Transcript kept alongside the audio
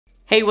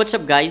Hey, what's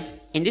up guys?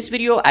 In this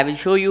video, I will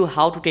show you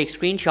how to take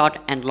screenshot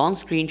and long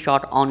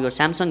screenshot on your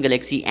Samsung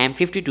Galaxy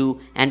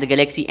M52 and the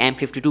Galaxy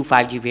M52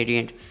 5G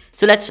variant.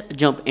 So let's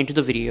jump into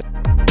the video.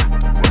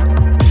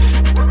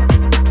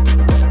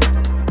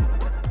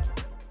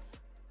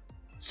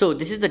 So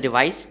this is the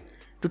device.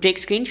 To take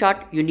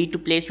screenshot, you need to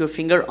place your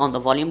finger on the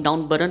volume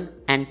down button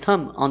and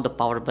thumb on the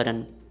power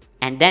button.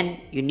 And then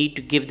you need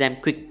to give them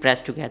quick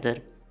press together.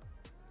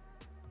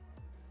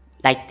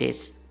 Like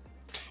this.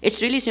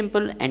 It's really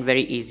simple and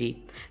very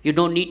easy. You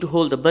don't need to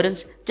hold the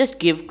buttons, just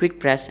give quick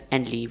press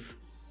and leave.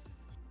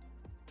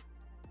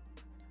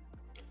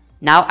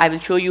 Now I will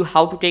show you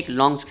how to take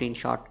long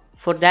screenshot.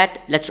 For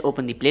that, let's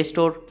open the Play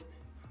Store.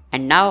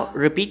 And now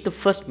repeat the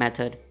first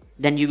method.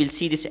 Then you will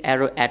see this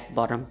arrow at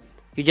bottom.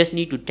 You just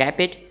need to tap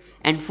it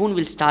and phone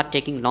will start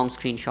taking long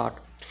screenshot.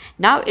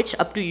 Now it's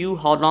up to you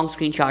how long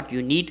screenshot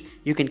you need.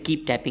 You can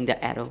keep tapping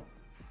the arrow.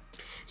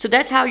 So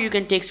that's how you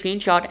can take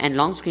screenshot and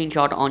long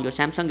screenshot on your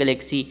Samsung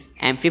Galaxy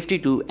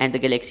M52 and the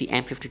Galaxy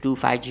M52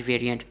 5G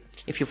variant.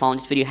 If you found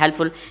this video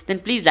helpful, then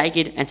please like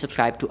it and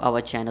subscribe to our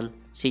channel.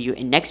 See you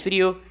in next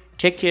video.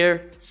 Take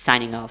care.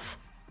 Signing off.